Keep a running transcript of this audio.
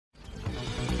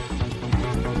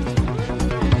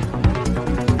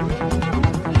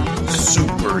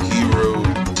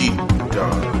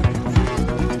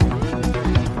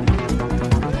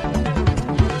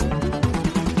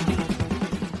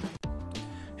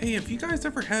Hey, have you guys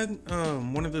ever had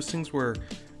one of those things where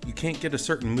you can't get a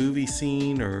certain movie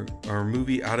scene or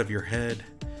movie out of your head?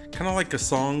 Kind of like a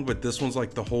song, but this one's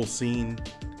like the whole scene.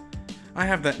 I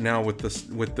have that now with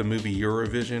the movie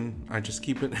Eurovision. I just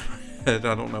keep it in my head.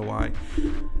 I don't know why.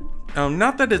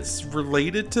 Not that it's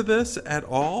related to this at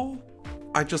all.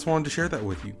 I just wanted to share that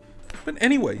with you. But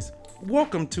anyways,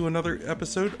 welcome to another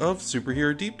episode of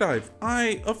Superhero Deep Dive.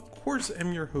 I, of course,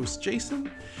 am your host, Jason.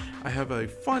 I have a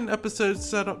fun episode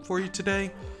set up for you today.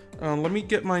 Let me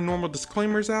get my normal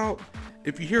disclaimers out.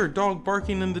 If you hear a dog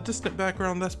barking in the distant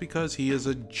background, that's because he is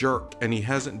a jerk and he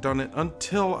hasn't done it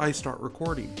until I start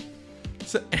recording.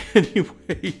 So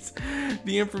anyways,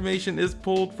 the information is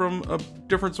pulled from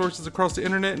different sources across the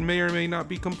internet and may or may not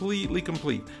be completely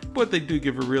complete, but they do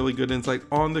give a really good insight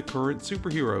on the current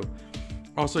superhero.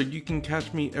 Also, you can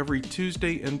catch me every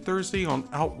Tuesday and Thursday on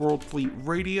Outworld Fleet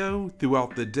Radio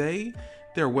throughout the day.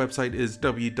 Their website is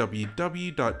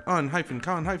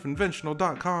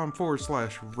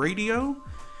www.un-con-ventional.com/radio.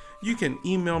 You can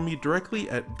email me directly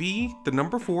at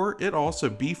b4itall, so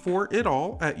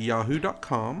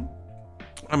b4itall@yahoo.com.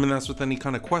 That's with any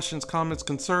kind of questions, comments,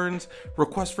 concerns,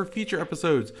 requests for future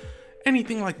episodes,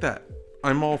 anything like that.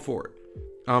 I'm all for it.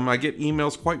 I get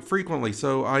emails quite frequently,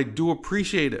 so I do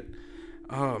appreciate it.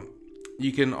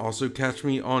 You can also catch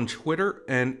me on Twitter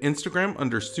and Instagram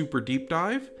under Super Deep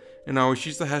Dive, and I always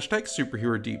use the hashtag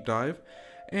Superhero Deep Dive.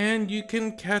 And you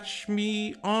can catch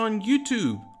me on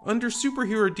YouTube under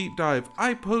Superhero Deep Dive.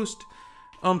 I post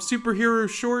superhero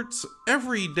shorts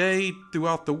every day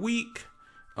throughout the week.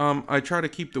 I try to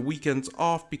keep the weekends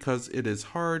off because it is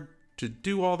hard to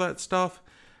do all that stuff.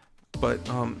 But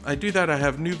I do that. I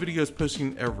have new videos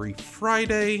posting every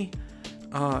Friday.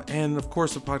 And of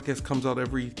course, the podcast comes out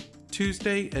every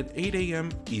Tuesday at 8 a.m.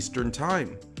 Eastern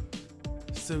Time.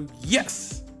 So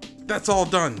yes, that's all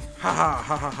done. Ha ha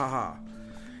ha ha ha ha.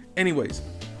 Anyways,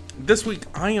 this week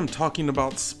I am talking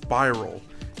about Spiral.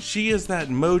 She is that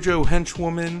Mojo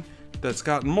henchwoman that's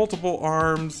got multiple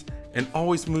arms and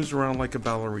always moves around like a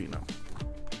ballerina.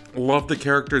 Love the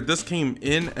character. This came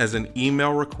in as an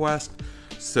email request.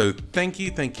 So thank you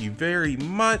very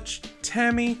much,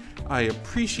 Tammy. I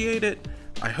appreciate it.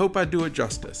 I hope I do it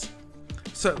justice.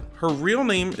 So her real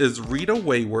name is Rita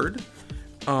Wayward,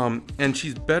 and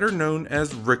she's better known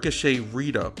as Ricochet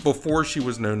Rita before she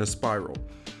was known as Spiral.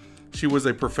 She was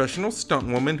a professional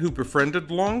stuntwoman who befriended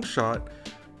Longshot,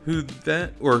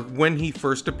 when he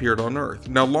first appeared on Earth.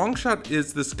 Now Longshot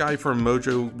is this guy from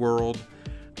Mojo World.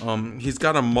 He's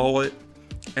got a mullet,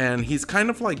 and he's kind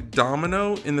of like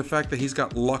Domino in the fact that he's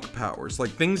got luck powers.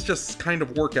 Like things just kind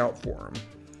of work out for him.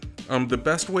 The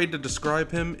best way to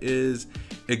describe him is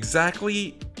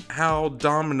exactly how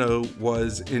Domino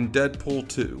was in Deadpool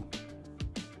 2.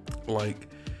 Like,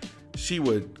 she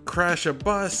would crash a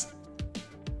bus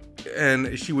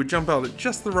and she would jump out at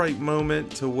just the right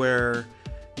moment to where,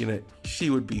 she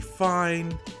would be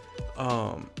fine.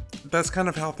 That's kind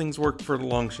of how things worked for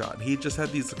Longshot. He just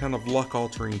had these kind of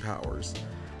luck-altering powers.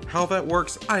 How that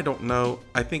works, I don't know.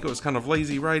 I think it was kind of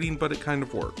lazy writing, but it kind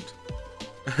of worked.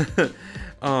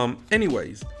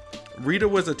 Anyways, Rita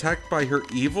was attacked by her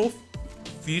evil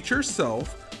future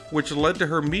self, which led to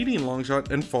her meeting Longshot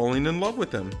and falling in love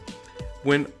with him.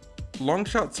 When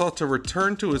Longshot sought to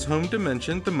return to his home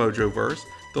dimension, the Mojoverse,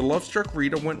 the love-struck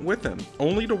Rita went with him,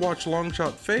 only to watch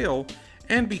Longshot fail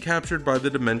and be captured by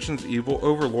the dimension's evil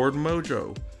overlord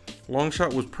Mojo.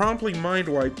 Longshot was promptly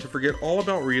mind-wiped to forget all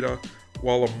about Rita,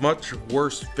 while a much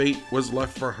worse fate was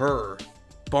left for her.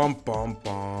 Bum bum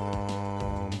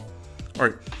bum.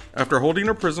 Alright, after holding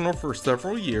her prisoner for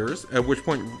several years, at which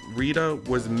point Rita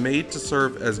was made to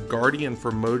serve as guardian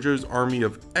for Mojo's army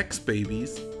of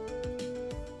X-Babies.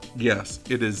 Yes,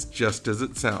 it is just as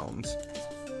it sounds.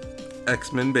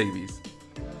 X-Men babies.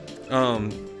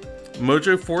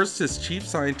 Mojo forced his chief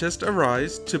scientist,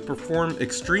 Arise, to perform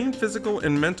extreme physical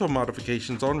and mental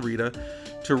modifications on Rita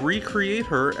to recreate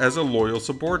her as a loyal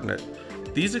subordinate.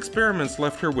 These experiments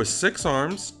left her with 6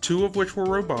 arms, 2 of which were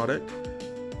robotic,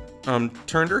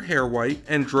 turned her hair white,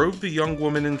 and drove the young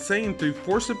woman insane through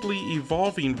forcibly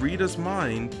evolving Rita's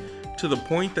mind to the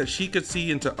point that she could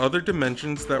see into other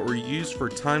dimensions that were used for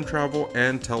time travel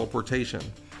and teleportation.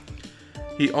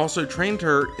 He also trained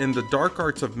her in the dark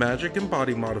arts of magic and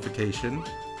body modification,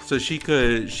 so she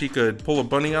could pull a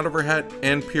bunny out of her hat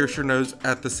and pierce her nose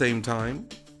at the same time,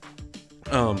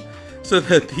 so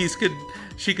that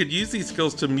she could use these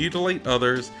skills to mutilate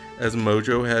others as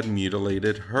Mojo had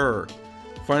mutilated her.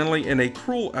 Finally, in a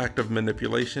cruel act of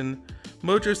manipulation,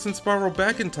 Mojo sent Spiral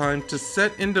back in time to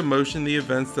set into motion the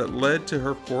events that led to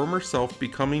her former self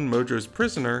becoming Mojo's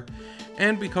prisoner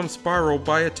and become Spiral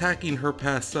by attacking her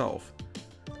past self.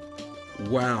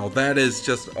 Wow, that is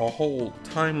just a whole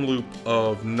time loop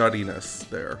of nuttiness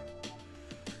there.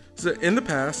 So in the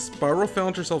past, Spiral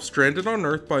found herself stranded on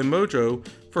Earth by Mojo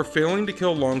for failing to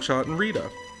kill Longshot and Rita.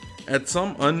 At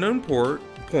some unknown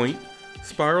point,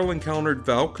 Spiral encountered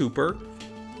Val Cooper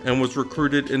and was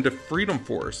recruited into Freedom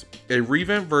Force, a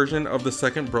revamped version of the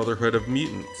Second Brotherhood of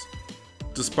Mutants.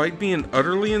 Despite being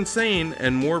utterly insane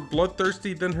and more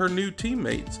bloodthirsty than her new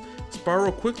teammates,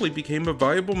 Spiral quickly became a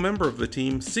valuable member of the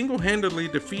team, single-handedly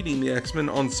defeating the X-Men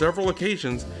on several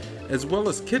occasions, as well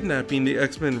as kidnapping the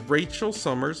X-Men Rachel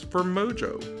Summers for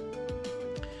Mojo.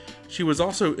 She was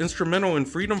also instrumental in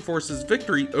Freedom Force's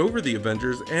victory over the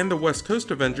Avengers and the West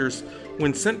Coast Avengers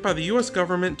when sent by the US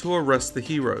government to arrest the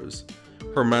heroes.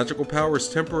 Her magical powers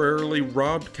temporarily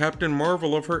robbed Captain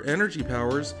Marvel of her energy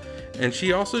powers, and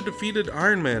she also defeated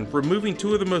Iron Man, removing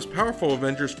two of the most powerful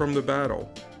Avengers from the battle.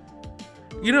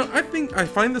 You know, I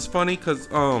find this funny because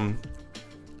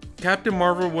Captain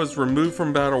Marvel was removed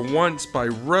from battle once by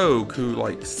Rogue, who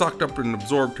like sucked up and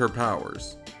absorbed her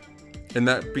powers. And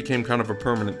that became kind of a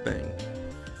permanent thing.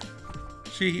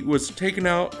 She was taken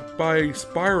out by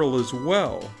Spiral as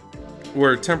well,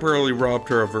 where it temporarily robbed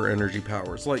her of her energy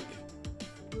powers. Like,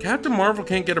 Captain Marvel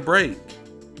can't get a break.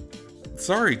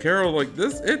 Sorry, Carol, like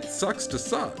this, it sucks to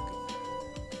suck.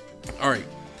 Alright,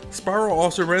 Spiral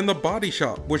also ran the Body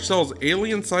Shop, which sells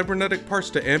alien cybernetic parts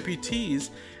to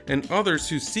amputees and others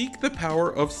who seek the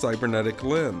power of cybernetic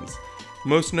limbs.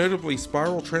 Most notably,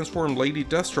 Spiral transformed Lady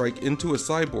Deathstrike into a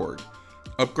cyborg,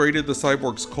 upgraded the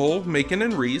cyborgs Cole, Macon,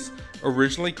 and Reese,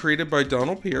 originally created by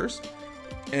Donald Pierce,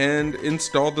 and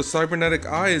installed the cybernetic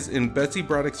eyes in Betsy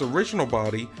Braddock's original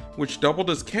body, which doubled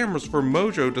as cameras for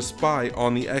Mojo to spy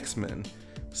on the X-Men,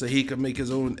 so he could make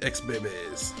his own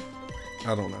X-Babies.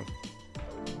 I don't know.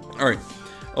 Alright,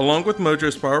 along with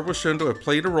Mojo, Spiral was shown to have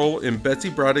played a role in Betsy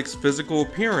Braddock's physical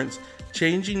appearance,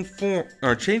 changing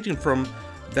from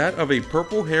that of a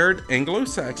purple-haired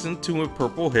Anglo-Saxon to a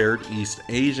purple-haired East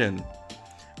Asian.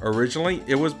 Originally,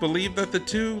 it was believed that the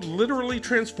two literally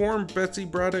transformed Betsy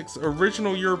Braddock's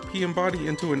original European body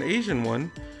into an Asian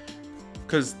one,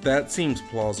 because that seems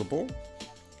plausible.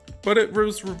 But it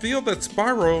was revealed that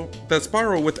Spiral,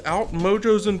 without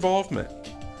Mojo's involvement,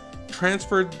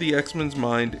 transferred the X-Men's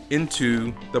mind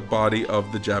into the body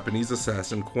of the Japanese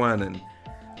assassin Kwanin.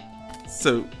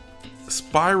 So,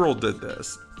 Spiral did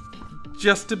this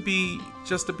just to be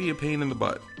a pain in the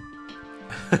butt.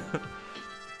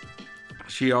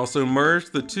 She also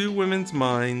merged the two women's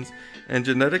minds and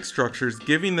genetic structures,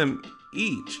 giving them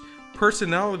each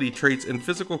personality traits and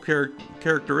physical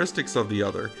characteristics of the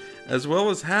other, as well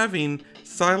as having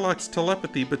Psylocke's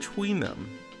telepathy between them.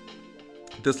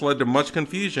 This led to much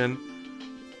confusion,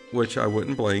 which I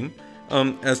wouldn't blame,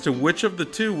 as to which of the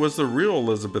two was the real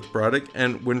Elizabeth Braddock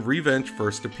and when Revenge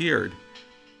first appeared.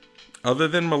 Other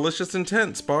than malicious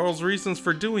intent, Spiral's reasons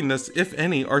for doing this, if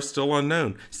any, are still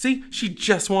unknown. See, she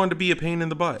just wanted to be a pain in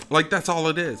the butt. Like, that's all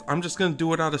it is. I'm just gonna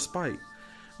do it out of spite.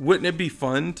 Wouldn't it be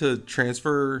fun to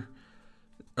transfer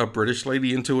a British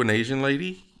lady into an Asian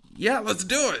lady? Yeah, let's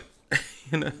do it.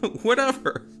 You know,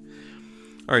 whatever.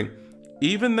 Alright,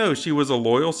 even though she was a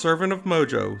loyal servant of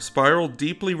Mojo, Spiral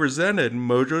deeply resented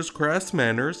Mojo's crass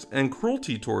manners and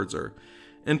cruelty towards her.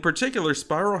 In particular,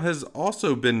 Spiral has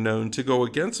also been known to go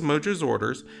against Mojo's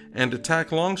orders and attack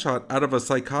Longshot out of a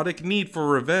psychotic need for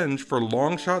revenge for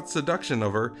Longshot's seduction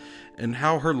of her, and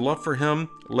how her love for him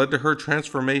led to her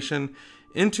transformation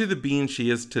into the being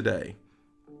she is today.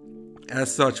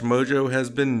 As such, Mojo has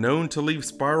been known to leave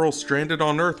Spiral stranded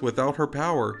on Earth without her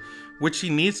power, which she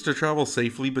needs to travel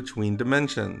safely between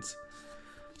dimensions.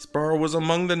 Spiral was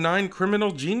among the 9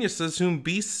 criminal geniuses whom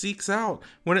Beast seeks out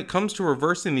when it comes to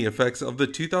reversing the effects of the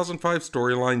 2005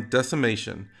 storyline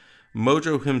Decimation.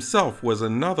 Mojo himself was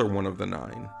another one of the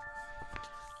 9.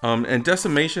 And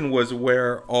Decimation was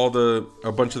where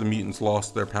a bunch of the mutants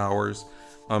lost their powers,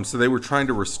 so they were trying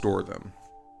to restore them.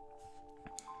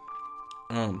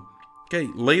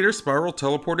 Later Spiral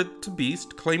teleported to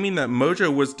Beast, claiming that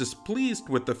Mojo was displeased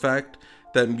with the fact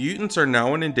that mutants are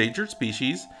now an endangered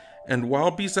species, and while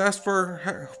Beast asked for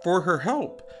her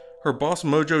help, her boss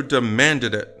Mojo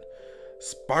demanded it.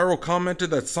 Spiral commented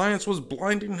that science was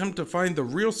blinding him to find the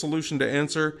real solution to an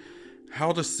answer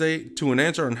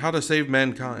on how to save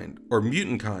mankind, or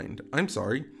mutant kind.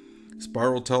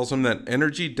 Spiral tells him that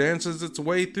energy dances its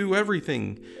way through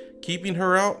everything, keeping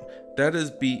her out, that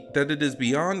it is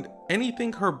beyond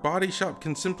anything her body shop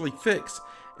can simply fix,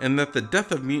 and that the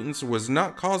death of mutants was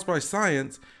not caused by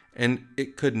science, and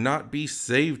it could not be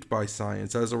saved by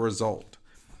science as a result.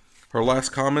 Her last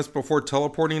comments before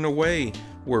teleporting away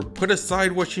were, "Put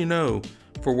aside what you know,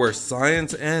 for where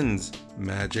science ends,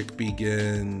 magic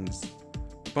begins."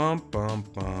 Bum, bum,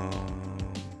 bum.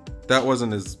 That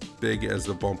wasn't as big as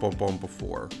the bum, bum, bum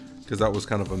before, because that was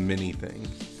kind of a mini thing.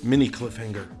 Mini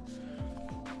cliffhanger.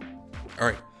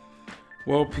 Alright.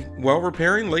 Well, while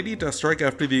repairing Lady Deathstrike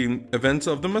after the events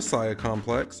of the Messiah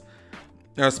complex,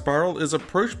 Spiral is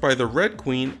approached by the Red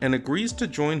Queen and agrees to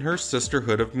join her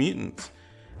Sisterhood of Mutants.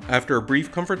 After a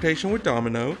brief confrontation with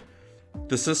Domino,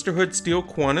 the Sisterhood steal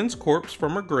Quannen's corpse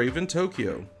from her grave in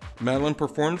Tokyo. Madeline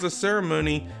performs a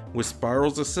ceremony with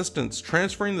Spiral's assistance,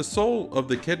 transferring the soul of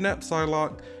the kidnapped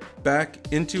Psylocke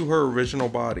back into her original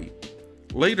body.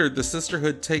 Later, the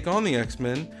Sisterhood take on the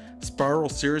X-Men. Spiral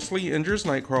seriously injures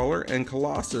Nightcrawler and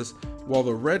Colossus, while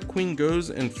the Red Queen goes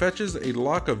and fetches a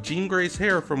lock of Jean Grey's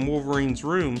hair from Wolverine's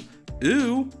room,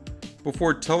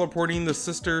 before teleporting the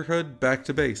Sisterhood back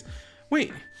to base.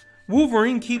 Wait,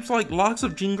 Wolverine keeps like locks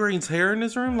of Jean Grey's hair in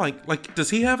his room? Like,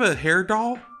 does he have a hair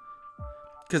doll?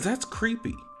 Because that's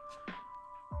creepy.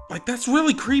 Like, that's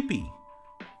really creepy.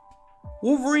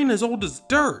 Wolverine is old as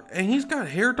dirt, and he's got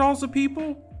hair dolls of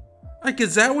people? Like,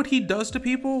 is that what he does to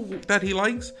people that he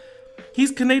likes?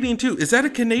 He's Canadian too. Is that a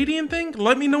Canadian thing?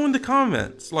 Let me know in the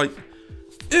comments. Like,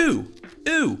 ew,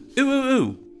 ew, ew, ew,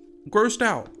 ew. Grossed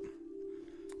out.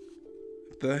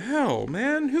 The hell,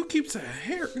 man? Who keeps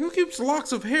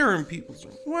locks of hair in people's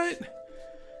room? What?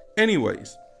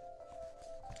 Anyways.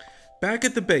 Back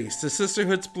at the base, the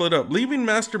Sisterhood split up, leaving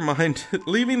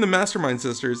the Mastermind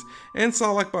sisters and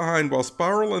Psylocke behind, while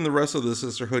Spiral and the rest of the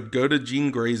Sisterhood go to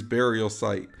Jean Grey's burial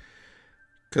site.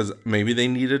 Because maybe they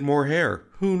needed more hair.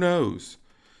 Who knows?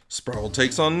 Spiral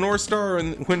takes on Northstar,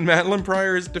 and when Madeline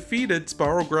Pryor is defeated,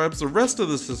 Spiral grabs the rest of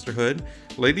the Sisterhood,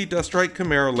 Lady Deathstrike,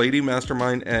 Chimera, Lady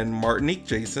Mastermind, and Martinique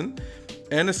Jason,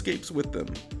 and escapes with them.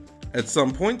 At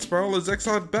some point, Spiral is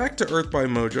exiled back to Earth by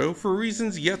Mojo for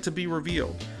reasons yet to be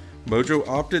revealed. Mojo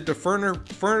opted to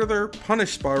further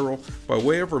punish Spiral by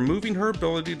way of removing her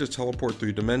ability to teleport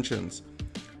through dimensions.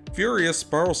 Furious,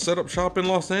 Spiral set up shop in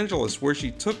Los Angeles, where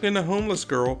she took in a homeless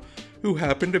girl who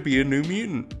happened to be a new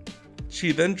mutant.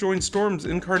 She then joined Storm's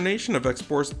incarnation of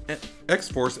X-Force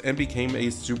and became a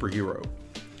superhero.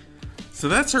 So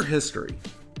that's her history,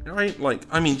 right? Like,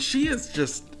 I mean, she's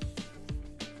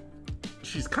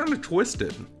kind of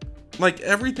twisted. Like,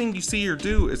 everything you see her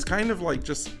do is kind of like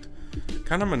just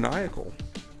kind of maniacal.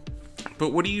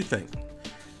 But what do you think?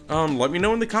 Let me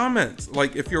know in the comments.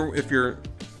 Like, if you're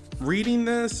reading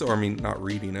this, or I mean, not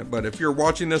reading it, but if you're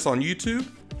watching this on YouTube,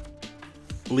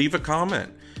 leave a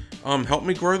comment. Help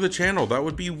me grow the channel. That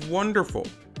would be wonderful.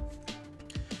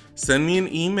 Send me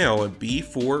an email at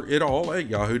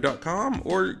b4itall@yahoo.com,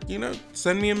 or,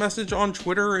 send me a message on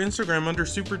Twitter or Instagram under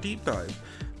superherodeepdive.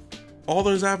 All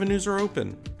those avenues are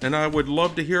open, and I would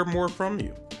love to hear more from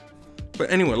you. But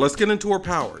anyway, let's get into her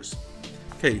powers.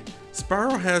 Okay,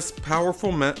 Spiral has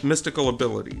powerful mystical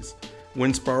abilities.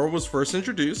 When Spiral was first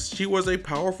introduced, she was a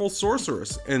powerful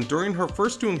sorceress, and during her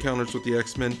first two encounters with the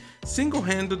X-Men,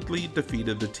 single-handedly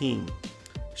defeated the team.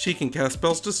 She can cast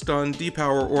spells to stun,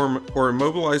 depower, or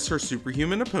immobilize her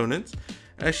superhuman opponents,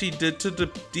 as she did to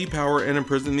depower and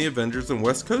imprison the Avengers and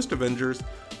West Coast Avengers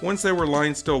once they were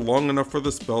lying still long enough for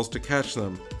the spells to catch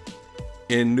them.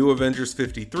 In New Avengers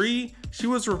 53, she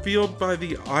was revealed by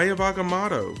the Eye of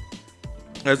Agamotto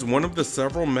as one of the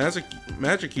several magic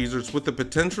users with the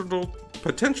potential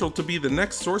to be the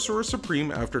next Sorcerer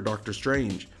Supreme after Doctor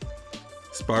Strange.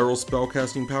 Spiral's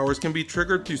spellcasting powers can be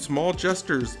triggered through small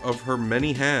gestures of her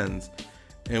many hands,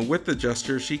 and with the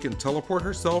gestures she can teleport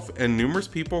herself and numerous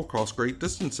people across great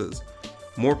distances.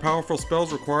 More powerful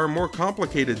spells require more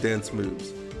complicated dance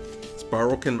moves.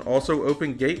 Spiral can also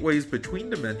open gateways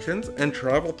between dimensions and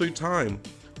travel through time,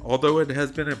 although it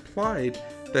has been implied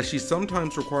that she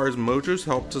sometimes requires Mojo's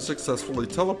help to successfully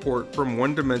teleport from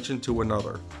one dimension to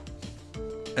another.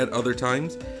 At other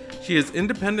times, she has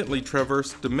independently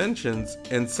traversed dimensions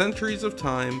and centuries of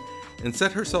time and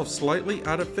set herself slightly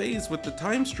out of phase with the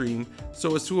time stream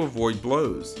so as to avoid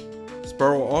blows.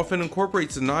 Spiral often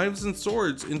incorporates knives and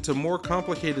swords into more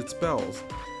complicated spells.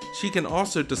 She can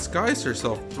also disguise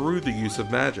herself through the use of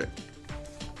magic.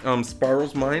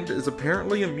 Spiral's mind is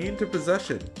apparently immune to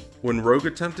possession. When Rogue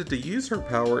attempted to use her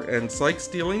power and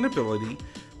psych-stealing ability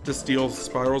to steal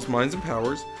Spiral's minds and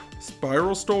powers,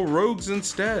 Spiral stole Rogue's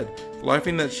instead,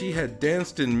 laughing that she had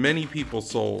danced in many people's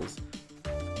souls.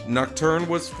 Nocturne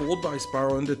was fooled by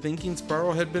Spiral into thinking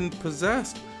Spiral had been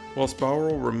possessed, while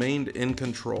Spiral remained in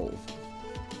control.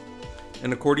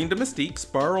 And according to Mystique,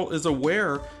 Spiral is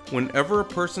aware whenever a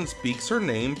person speaks her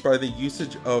name by the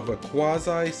usage of a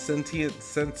quasi-sentient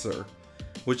sensor,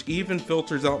 which even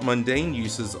filters out mundane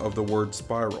uses of the word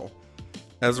Spiral.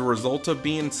 As a result of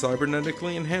being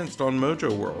cybernetically enhanced on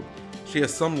Mojo World, she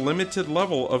has some limited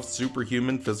level of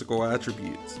superhuman physical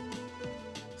attributes.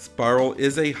 Spiral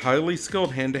is a highly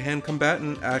skilled hand-to-hand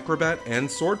combatant, acrobat, and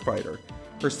sword fighter.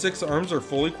 Her 6 arms are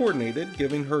fully coordinated,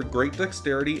 giving her great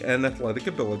dexterity and athletic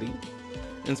ability.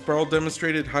 And Spiral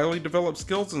demonstrated highly developed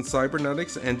skills in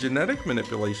cybernetics and genetic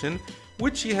manipulation,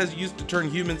 which she has used to turn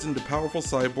humans into powerful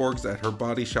cyborgs at her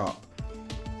body shop.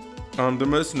 The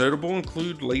most notable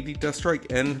include Lady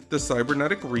Deathstrike and the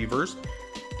Cybernetic Reavers,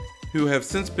 who have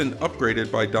since been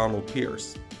upgraded by Donald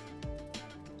Pierce.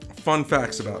 Fun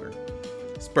facts about her.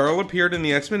 Spiral appeared in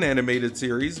the X-Men animated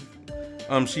series.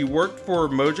 She worked for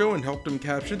Mojo and helped him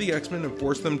capture the X-Men and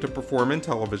force them to perform in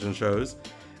television shows.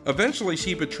 Eventually,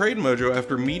 she betrayed Mojo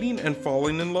after meeting and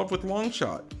falling in love with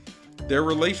Longshot. Their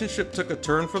relationship took a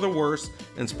turn for the worse,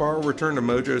 and Spiral returned to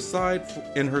Mojo's side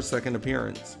in her second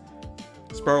appearance.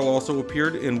 Spiral also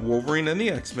appeared in Wolverine and the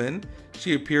X-Men.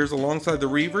 She appears alongside the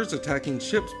Reavers, attacking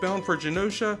ships bound for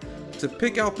Genosha to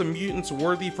pick out the mutants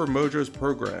worthy for Mojo's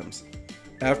programs.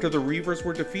 After the Reavers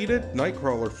were defeated,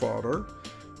 Nightcrawler fought her.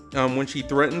 When she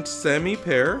threatened Sammy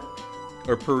Peri,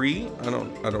 I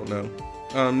don't know.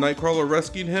 Nightcrawler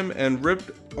rescued him and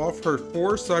ripped off her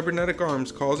 4 cybernetic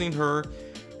arms, causing her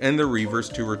and the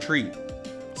Reavers to retreat.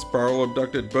 Spiral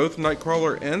abducted both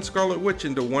Nightcrawler and Scarlet Witch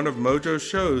into one of Mojo's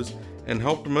shows and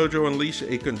helped Mojo unleash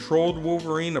a controlled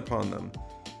Wolverine upon them.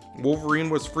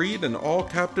 Wolverine was freed and all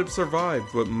captives survived,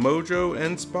 but Mojo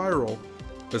and Spiral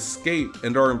escape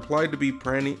and are implied to be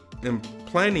planning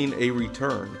a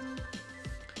return.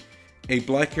 A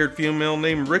black-haired female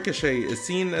named Ricochet is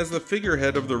seen as the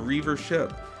figurehead of the Reaver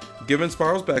ship. Given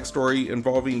Spiral's backstory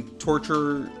involving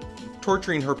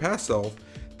torturing her past self,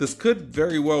 this could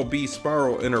very well be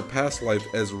Spiral in her past life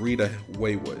as Rita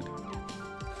Waywood.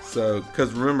 So,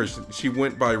 because remember, she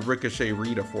went by Ricochet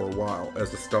Rita for a while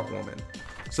as a stunt woman.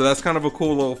 So that's kind of a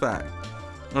cool little fact.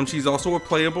 She's also a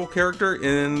playable character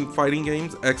in fighting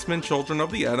games X-Men Children of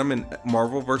the Atom and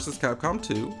Marvel vs. Capcom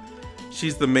 2.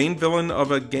 She's the main villain of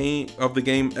the game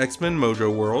X-Men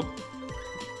Mojo World.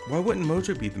 Why wouldn't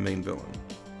Mojo be the main villain?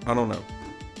 I don't know.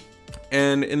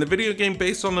 And in the video game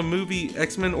based on the movie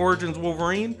X-Men Origins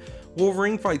Wolverine,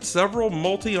 Wolverine fights several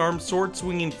multi-armed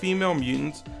sword-swinging female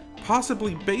mutants,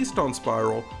 possibly based on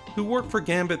Spiral, who work for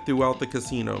Gambit throughout the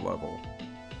casino level.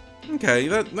 Okay,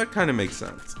 that kind of makes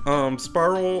sense.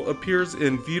 Spiral appears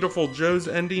in Beautiful Joe's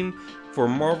ending for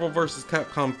Marvel vs.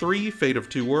 Capcom 3, Fate of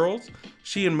Two Worlds.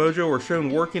 She and Mojo are shown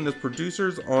working as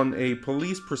producers on a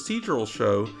police procedural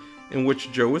show in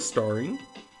which Joe is starring.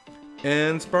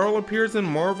 And Spiral appears in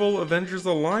Marvel Avengers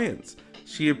Alliance.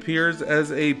 She appears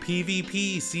as a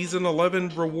PvP Season 11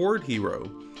 reward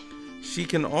hero. She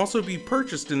can also be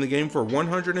purchased in the game for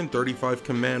 135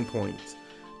 command points.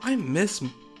 I miss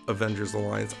Avengers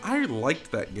Alliance. I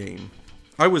liked that game.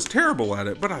 I was terrible at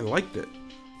it, but I liked it.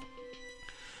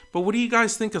 But what do you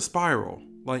guys think of Spiral?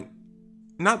 Like,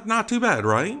 not too bad,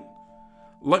 right?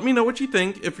 Let me know what you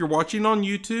think. If you're watching on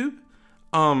YouTube,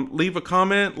 leave a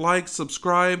comment, like,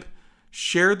 subscribe,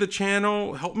 share the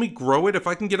channel, help me grow it. If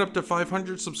I can get up to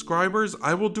 500 subscribers,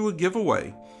 I will do a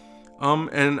giveaway.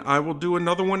 And I will do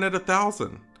another one at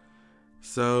 1,000.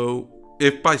 So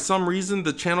if by some reason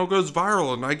the channel goes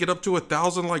viral and I get up to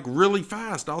 1,000 like really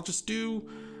fast, I'll do 2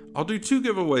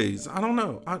 giveaways. I don't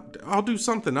know. I'll do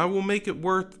something. I will make it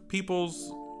worth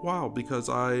people's while because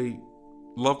I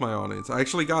love my audience. I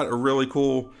actually got a really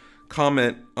cool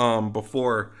comment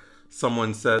before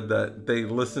someone said that they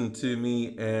listened to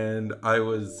me and I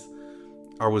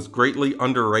was greatly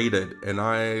underrated, and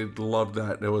I loved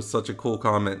that. It was such a cool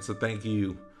comment, so thank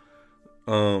you.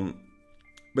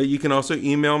 But you can also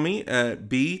email me at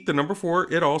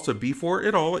b4itall, so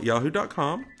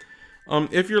b4itall@yahoo.com.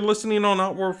 If you're listening on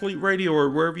Outworld Fleet Radio or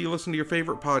wherever you listen to your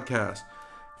favorite podcast,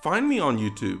 find me on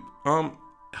YouTube.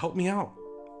 Help me out.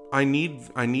 I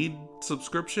need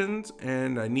subscriptions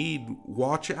and I need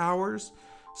watch hours.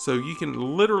 So you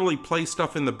can literally play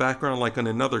stuff in the background like on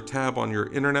another tab on your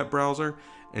internet browser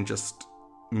and just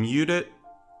mute it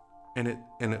and it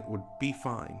would be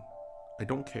fine. I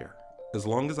don't care as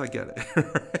long as I get it,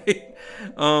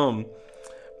 right?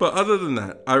 But other than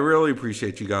that, I really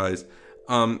appreciate you guys.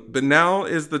 But now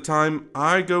is the time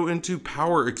I go into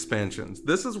power expansions.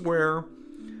 This is where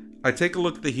I take a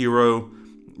look at the hero.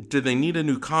 Do they need a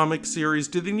new comic series?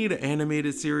 Do they need an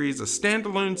animated series, a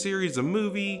standalone series, a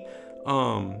movie?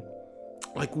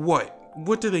 Like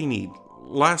what do they need?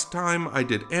 Last time I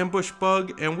did Ambush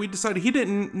Bug and we decided he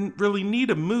didn't really need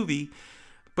a movie,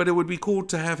 but it would be cool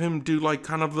to have him do like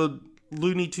kind of the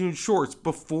Looney Tunes shorts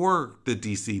before the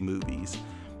DC movies,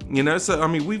 you know? So I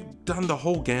mean, we've done the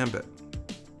whole gambit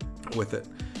with it.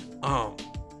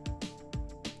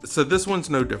 So this one's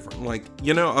no different. Like,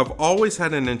 you know, I've always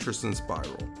had an interest in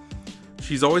Spiral.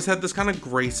 She's always had this kind of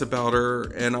grace about her,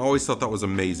 and I always thought that was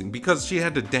amazing because she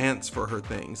had to dance for her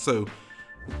thing. So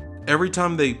every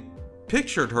time they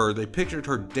pictured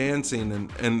her dancing,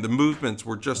 and the movements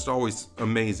were just always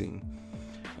amazing.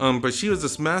 But she was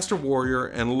this master warrior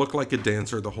and looked like a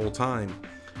dancer the whole time.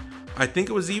 I think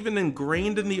it was even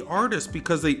ingrained in the artist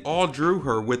because they all drew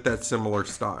her with that similar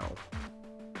style.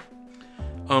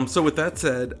 So with that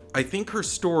said, I think her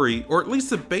story, or at least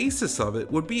the basis of it,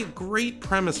 would be a great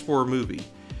premise for a movie.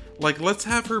 Like, let's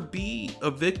have her be a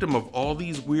victim of all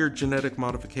these weird genetic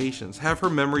modifications, have her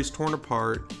memories torn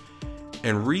apart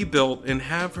and rebuilt, and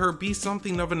have her be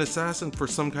something of an assassin for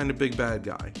some kind of big bad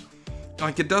guy.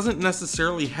 Like, it doesn't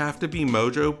necessarily have to be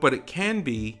Mojo, but it can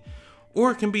be,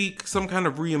 or it can be some kind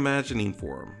of reimagining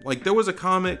for him. Like, there was a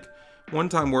comic one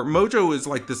time where Mojo is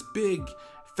like this big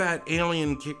fat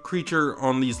alien creature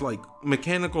on these like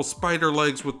mechanical spider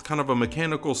legs with kind of a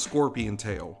mechanical scorpion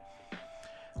tail.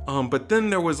 But then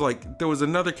there was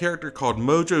another character called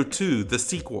Mojo 2, the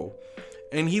sequel,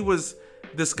 and he was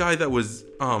this guy that was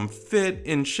fit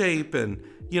in shape, and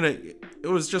you know, it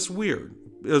was just weird.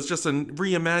 It was just a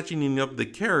reimagining of the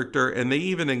character, and they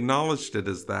even acknowledged it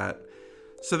as that,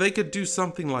 so they could do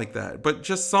something like that, but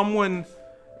just someone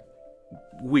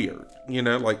weird, you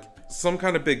know, like some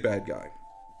kind of big bad guy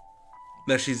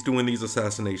that she's doing these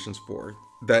assassinations for,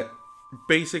 that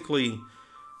basically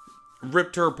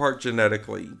ripped her apart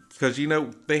genetically. Because, you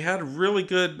know, they had a really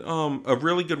good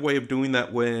way of doing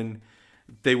that when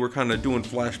they were kind of doing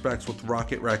flashbacks with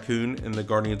Rocket Raccoon in the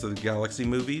Guardians of the Galaxy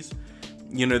movies.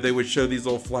 You know, they would show these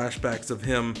little flashbacks of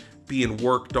him being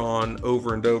worked on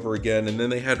over and over again, and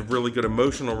then they had a really good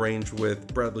emotional range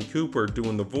with Bradley Cooper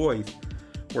doing the voice,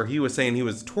 where he was saying he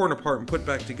was torn apart and put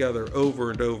back together over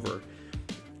and over.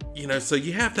 You know, so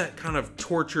you have that kind of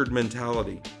tortured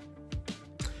mentality.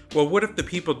 Well, what if the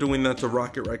people doing that to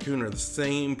Rocket Raccoon are the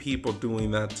same people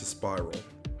doing that to Spiral?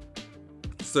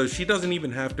 So she doesn't even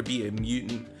have to be a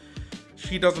mutant.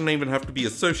 She doesn't even have to be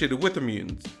associated with the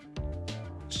mutants.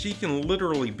 She can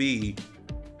literally be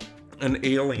an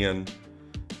alien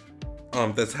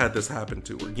that's had this happen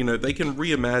to her. You know, they can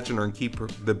reimagine her and keep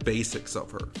the basics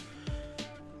of her.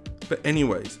 But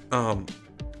anyways,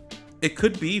 it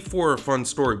could be for a fun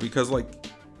story because, like,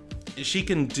 she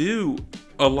can do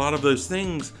a lot of those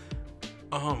things,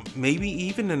 maybe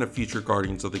even in a future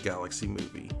Guardians of the Galaxy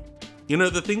movie. You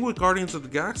know, the thing with Guardians of the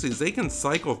Galaxy is they can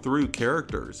cycle through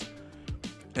characters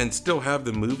and still have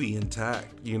the movie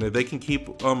intact. You know, they can keep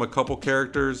a couple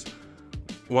characters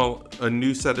while a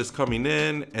new set is coming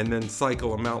in, and then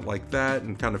cycle them out like that,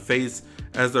 and kind of phase,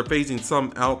 as they're phasing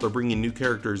some out, they're bringing new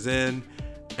characters in.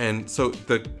 And so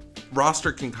the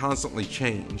roster can constantly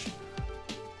change,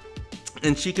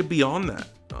 and she could be on that.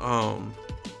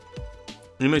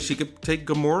 You know, she could take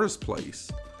Gamora's place,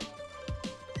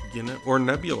 you know, or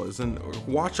Nebula's, and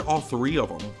watch all three of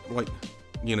them, like,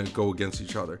 you know, go against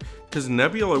each other. Because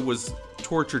Nebula was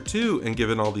tortured too and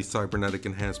given all these cybernetic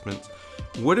enhancements.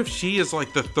 What if she is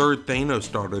like the third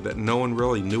Thanos daughter that no one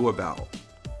really knew about?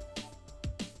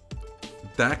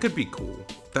 That could be cool.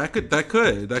 That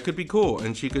could be cool.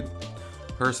 And she could,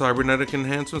 her cybernetic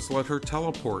enhancements let her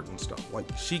teleport and stuff. Like,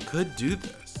 she could do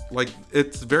this. Like,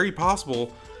 it's very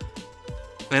possible,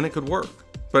 and it could work.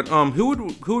 But who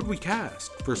would we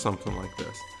cast for something like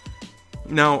this?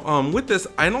 Now, with this,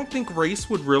 I don't think race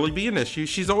would really be an issue.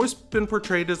 She's always been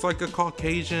portrayed as like a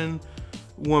Caucasian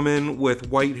woman with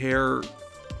white hair.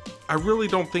 I really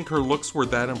don't think her looks were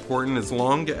that important, as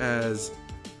long as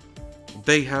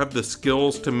they have the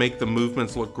skills to make the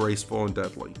movements look graceful and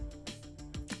deadly.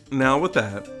 Now with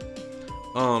that,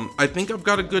 I think I've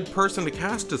got a good person to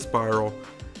cast as Spiral.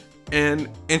 And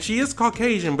she is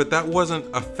Caucasian, but that wasn't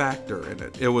a factor in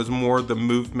it. It was more the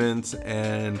movements,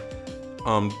 and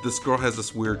this girl has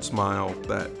this weird smile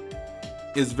that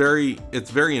is very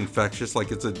infectious.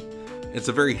 Like, it's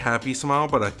a very happy smile,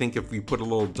 but I think if we put a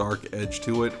little dark edge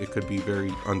to it, it could be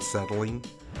very unsettling.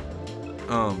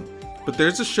 But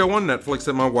there's a show on Netflix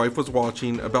that my wife was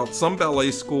watching about some ballet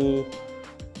school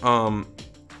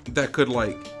that could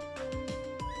like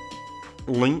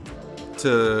link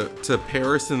to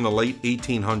Paris in the late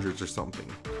 1800s or something.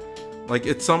 Like,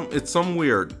 it's some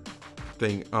weird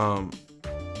thing.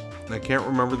 I can't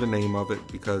remember the name of it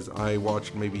because I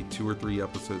watched maybe 2 or 3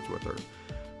 episodes with her.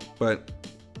 But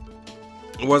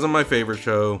it wasn't my favorite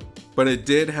show, but it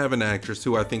did have an actress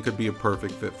who I think could be a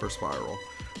perfect fit for Spiral.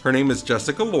 Her name is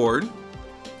Jessica Lord.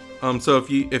 So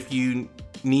if you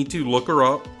need to look her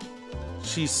up,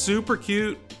 she's super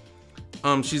cute.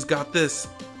 She's got this.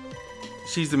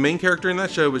 She's the main character in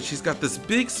that show, but she's got this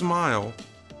big smile.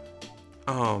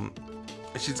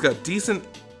 She's got decent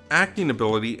acting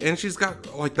ability, and she's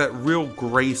got like that real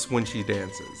grace when she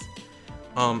dances.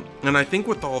 And I think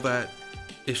with all that,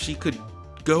 if she could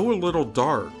go a little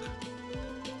dark,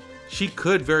 she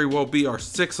could very well be our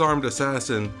six-armed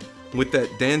assassin with that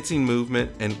dancing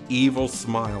movement and evil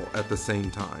smile at the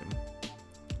same time.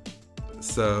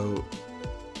 So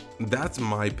that's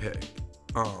my pick.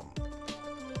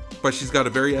 But she's got a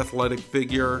very athletic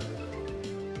figure,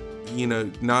 you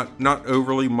know, not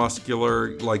overly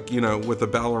muscular, like, you know, with a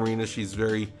ballerina, she's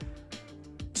very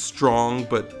strong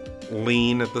but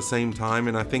lean at the same time,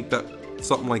 and I think that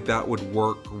something like that would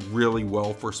work really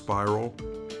well for Spiral.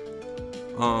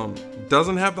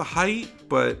 Doesn't have the height,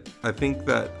 but I think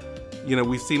that, you know,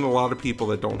 we've seen a lot of people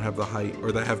that don't have the height,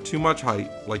 or that have too much height,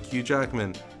 like Hugh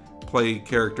Jackman, play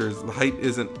characters. The height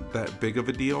isn't that big of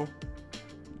a deal.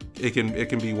 It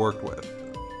can be worked with.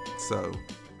 So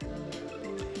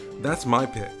that's my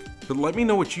pick. But let me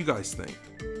know what you guys think.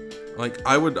 Like,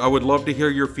 I would love to hear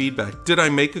your feedback. Did I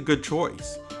make a good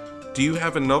choice? Do you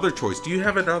have another choice? Do you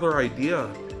have another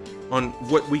idea on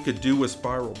what we could do with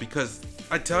Spiral? Because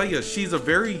I tell you, she's a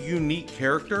very unique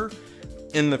character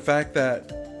in the fact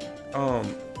that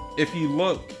if you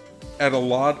look at a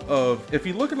lot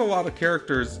of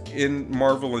characters in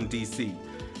Marvel and DC,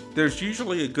 there's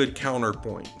usually a good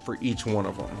counterpoint for each one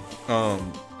of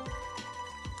them.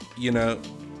 You know,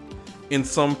 in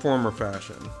some form or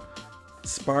fashion.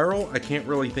 Spiral, I can't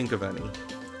really think of any.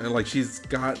 And like, she's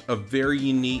got a very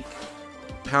unique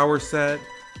power set,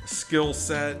 skill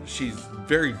set. She's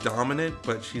very dominant,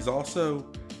 but she's also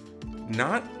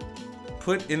not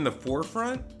put in the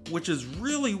forefront, which is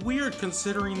really weird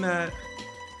considering that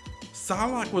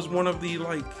Psylocke was one of the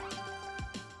like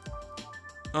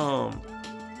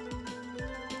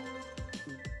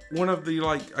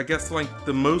I guess like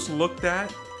the most looked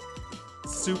at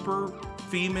super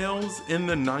females in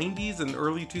the 90s and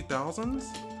early 2000s,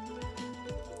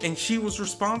 and she was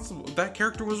responsible, that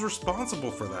character was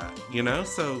responsible for that, you know?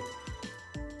 So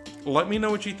let me know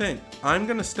what you think. I'm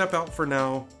gonna step out for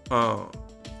now.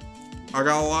 I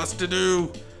got lots to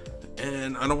do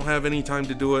and I don't have any time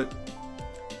to do it,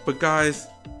 but guys,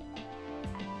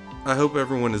 I hope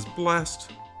everyone is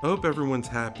blessed. I hope everyone's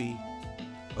happy.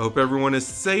 I hope everyone is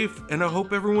safe, and I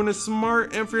hope everyone is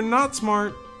smart. And if you're not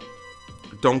smart,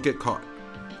 don't get caught.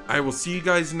 I will see you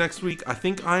guys next week. I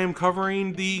think I am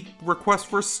covering the request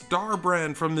for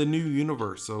Starbrand from the new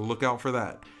universe, so look out for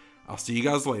that. I'll see you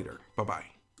guys later. Bye-bye.